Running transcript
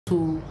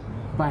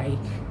motorbike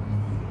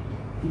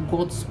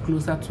got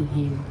closer to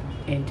him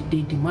and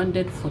they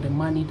demanded for the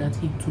money that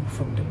he took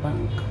from the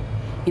bank.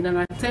 In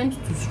an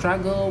attempt to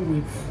struggle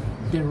with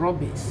the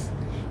robbers,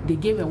 they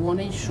gave a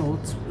warning shot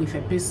with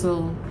a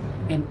pistol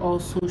and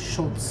also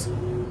shot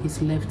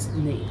his left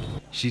leg.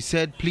 She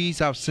said police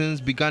have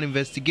since begun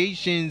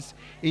investigations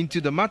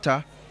into the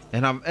matter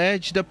and have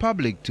urged the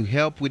public to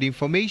help with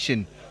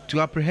information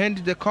to apprehend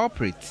the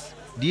culprits.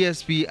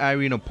 DSP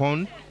Irene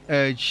Opon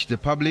urged the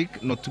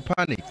public not to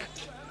panic.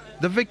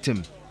 The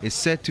victim is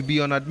said to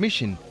be on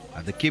admission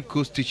at the Cape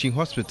Coast Teaching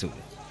Hospital.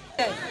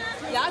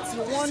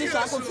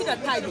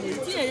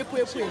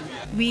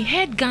 We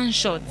heard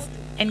gunshots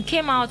and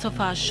came out of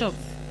our shop.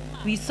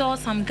 We saw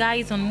some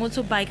guys on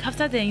motorbike.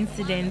 After the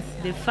incident,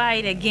 they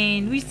fired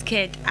again, which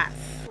scared us.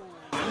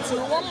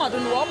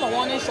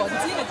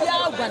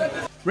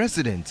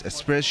 Residents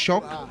expressed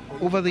shock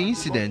over the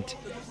incident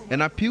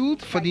and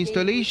appealed for the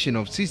installation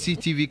of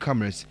CCTV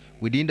cameras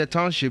within the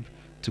township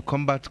to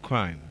combat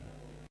crime.